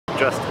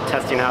just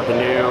testing out the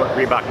new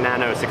Reebok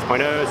Nano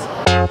 6.0s.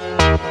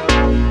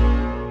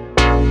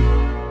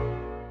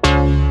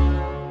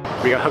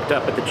 We got hooked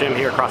up at the gym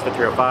here, CrossFit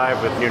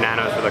 305, with new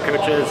Nanos for the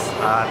coaches.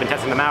 I've been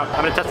testing them out.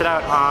 I'm going to test it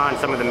out on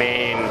some of the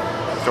main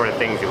sort of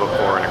things you look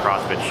for in a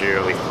CrossFit shoe,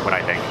 at least what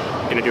I think.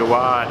 I'm going to do a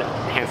WOD,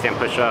 handstand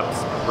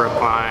push-ups, rope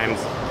climbs,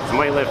 some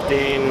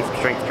weightlifting, some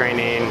strength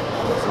training,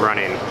 some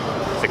running.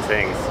 6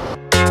 things.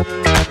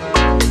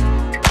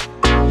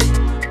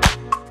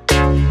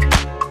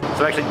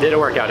 So I actually did a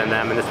workout in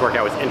them, and this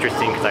workout was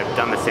interesting because I've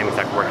done the same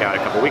exact workout a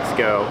couple weeks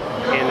ago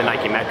in the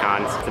Nike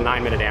Metcons. It's a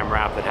 9-minute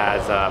AMRAP that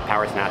has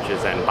power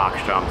snatches and box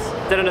jumps.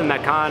 Did it in the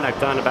Metcon. I've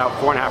done about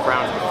 4.5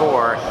 rounds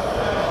before.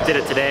 Did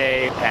it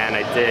today, and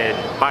I did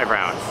 5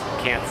 rounds.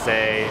 Can't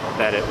say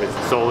that it was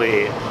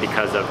solely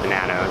because of the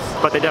Nanos,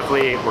 but they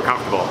definitely were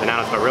comfortable. The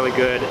Nanos felt really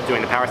good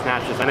doing the power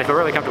snatches, and they feel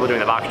really comfortable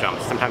doing the box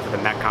jumps. Sometimes with the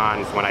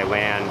Metcons, when I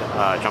land,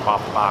 jump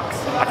off the box,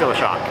 I feel a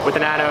shock. With the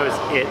Nanos,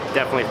 it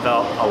definitely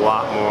felt a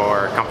lot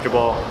more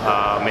comfortable.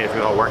 Made it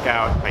through the whole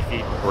workout. My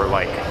feet were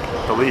like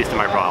the least of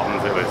my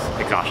problems. It was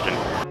exhaustion.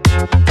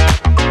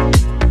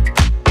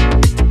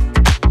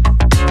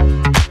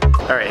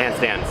 All right,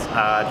 handstands.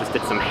 Just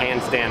did some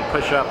handstand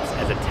push-ups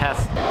as a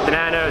test. The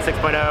Nano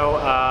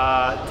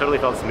 6.0 totally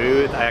felt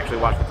smooth. I actually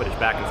watched the footage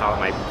back and saw that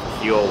my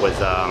heel was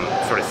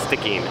sort of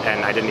sticking,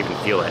 and I didn't even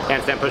feel it.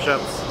 Handstand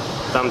push-ups,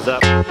 thumbs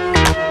up.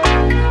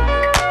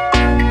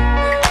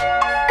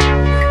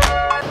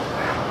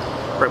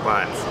 Rope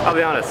climbs. I'll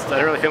be honest, I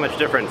don't really feel much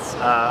difference.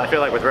 I feel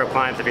like with rope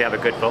climbs, if you have a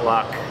good foot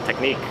lock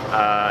technique,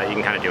 you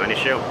can kind of do any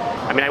shoe.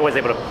 I mean, I was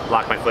able to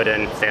lock my foot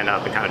in, stand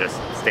up, and kind of just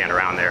stand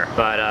around there.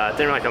 But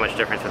didn't really feel much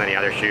difference with any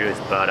other shoes,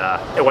 but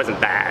it wasn't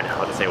bad.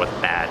 I'll just say it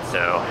wasn't bad.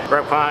 So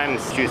rope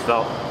climbs, shoes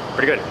felt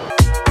pretty good.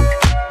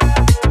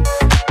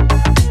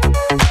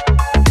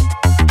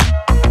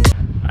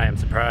 I am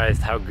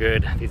surprised how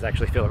good these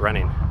actually feel at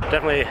running.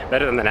 Definitely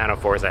better than the Nano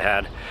 4s I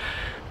had.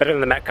 Better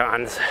than the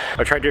Metcons.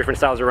 I tried different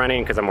styles of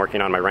running because I'm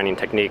working on my running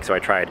technique, so I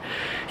tried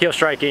heel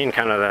striking,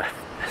 kind of the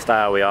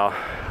style a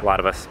lot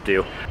of us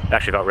do. It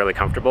actually felt really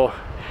comfortable.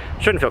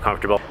 Shouldn't feel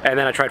comfortable. And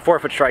then I tried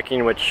forefoot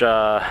striking, which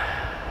felt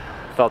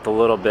a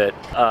little bit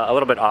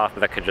off, but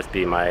that could just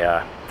be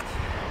my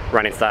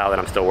running style that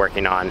I'm still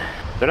working on.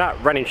 They're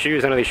not running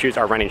shoes, none of these shoes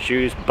are running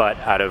shoes, but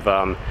out of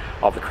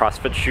all the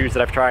CrossFit shoes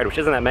that I've tried, which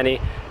isn't that many,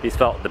 these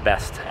felt the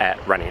best at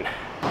running.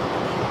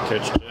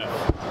 Coach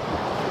Jeff.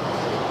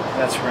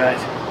 That's right.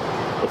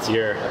 What's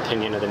your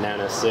opinion of the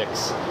Nano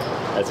 6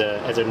 as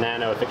a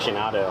Nano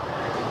aficionado?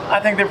 I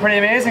think they're pretty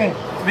amazing,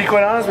 to be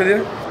quite honest with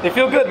you. They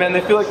feel good, man.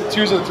 They feel like the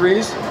 2s and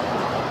 3s.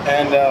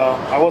 And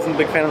I wasn't a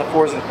big fan of the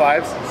 4s and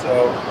 5s,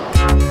 so.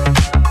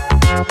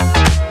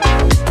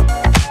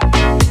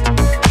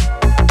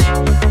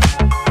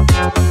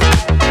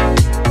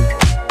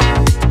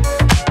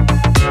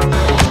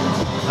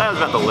 That was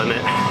about the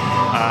limit.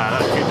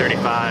 That was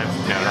 235,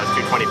 no, that was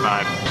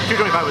 225.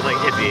 225 was like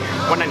iffy.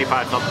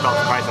 195 felt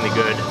surprisingly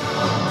good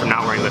from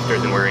not wearing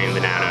lifters and wearing the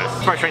Nanos.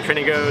 As far as strength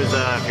training goes,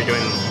 if you're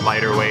doing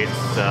lighter weights,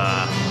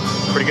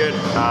 pretty good.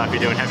 If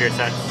you're doing heavier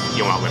sets,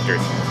 you want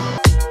lifters.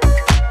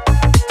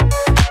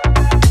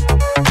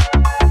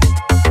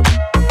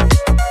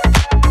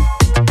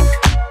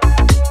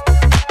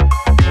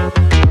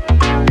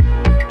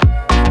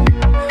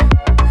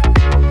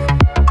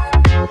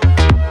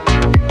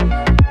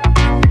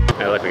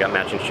 Oh, look, we got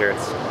matching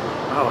shirts.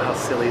 Oh, how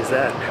silly is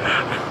that?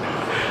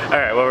 All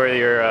right, what were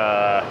your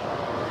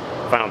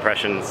final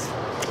impressions?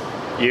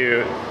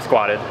 You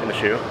squatted in the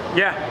shoe.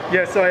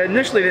 Yeah, so I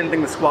initially didn't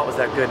think the squat was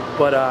that good,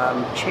 but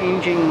I'm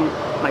changing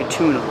my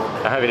tune a little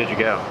bit. How heavy did you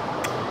go?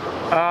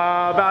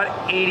 About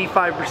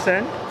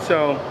 85%,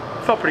 so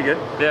felt pretty good.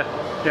 Yeah.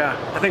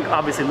 Yeah, I think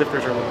obviously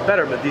lifters are a little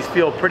better, but these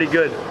feel pretty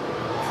good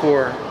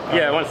for...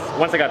 yeah,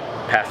 once I got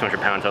past 200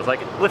 pounds, I was like,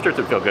 lifters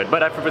would feel good,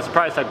 but I was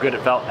surprised how good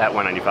it felt at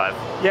 195.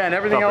 Yeah, and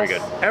everything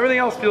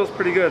else feels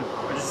pretty good.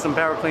 Just some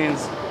power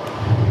cleans.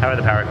 How are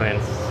the power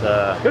cleans?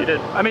 Good. You did.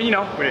 I mean, you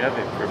know. What do you have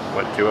for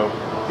what,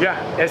 2.0?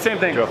 Yeah, same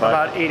thing. 205?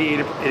 About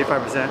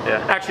 85%.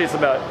 Yeah. Actually, it's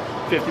about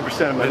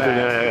 50% of my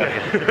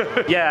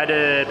max. Yeah, I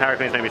did power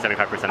cleans maybe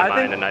 75% of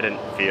mine, and I didn't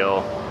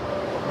feel.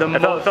 It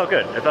felt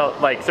good. It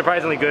felt like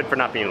surprisingly good for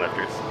not being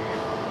lifters.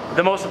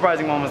 The most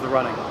surprising one was the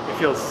running. It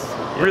feels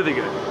really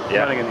good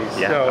running in these.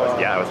 Yeah, so,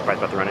 I was surprised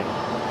about the running.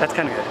 That's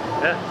kind of good.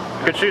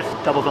 Yeah, good shoes.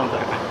 Double thumbs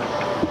up.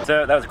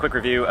 So that was a quick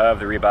review of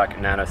the Reebok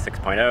Nano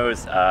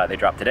 6.0s. They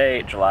dropped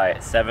today, July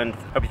 7th.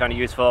 Hope you found it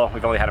useful.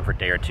 We've only had them for a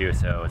day or two,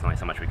 so there's only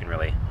so much we can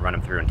really run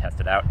them through and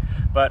test it out.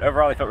 But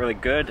overall, they felt really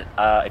good.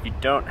 If you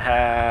don't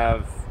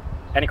have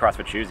any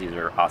CrossFit shoes, these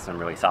are awesome,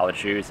 really solid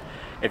shoes.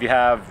 If you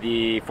have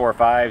the 4 or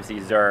 5s,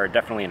 these are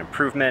definitely an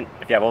improvement.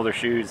 If you have older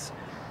shoes,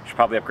 you should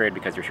probably upgrade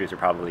because your shoes are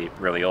probably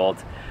really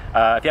old.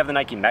 If you have the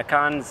Nike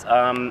Metcons,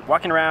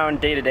 walking around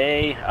day to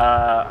day,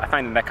 I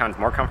find the Metcons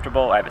more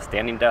comfortable. I have a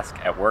standing desk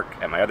at work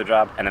at my other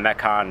job, and the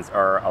Metcons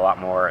are a lot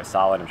more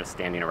solid and just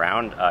standing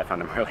around. I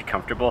found them really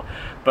comfortable.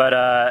 But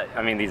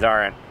I mean, these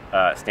aren't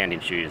standing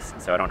shoes,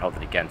 so I don't hold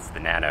it against the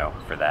Nano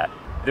for that.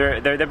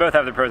 They both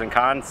have their pros and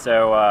cons,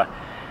 so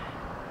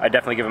I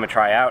definitely give them a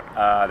try out.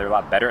 They're a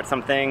lot better at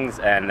some things,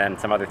 and then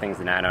some other things,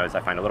 the Nanos I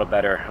find a little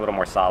better, a little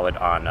more solid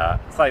on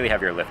slightly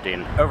heavier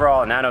lifting.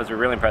 Overall, Nanos were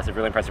really impressive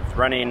with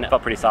running.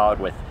 Felt pretty solid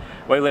with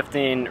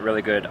weightlifting,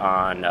 really good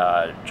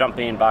on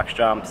jumping, box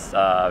jumps,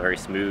 very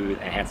smooth,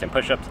 and handstand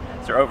push-ups.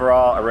 So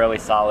overall, a really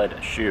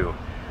solid shoe.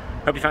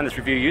 Hope you found this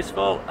review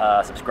useful.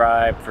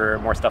 Subscribe for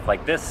more stuff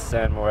like this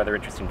and more other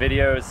interesting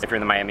videos. If you're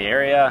in the Miami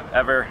area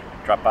ever,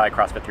 drop by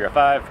CrossFit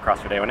 305,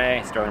 CrossFit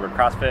A1A, Sterling Road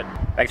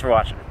CrossFit. Thanks for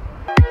watching.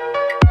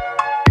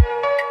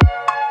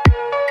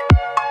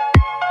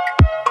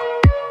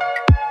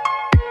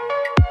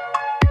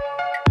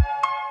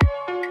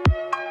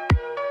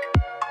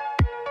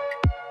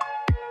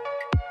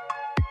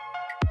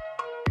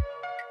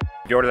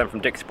 If you order them from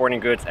Dick's Sporting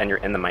Goods and you're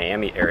in the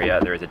Miami area,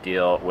 there is a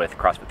deal with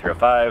CrossFit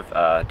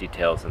 305.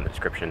 Details in the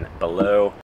description below.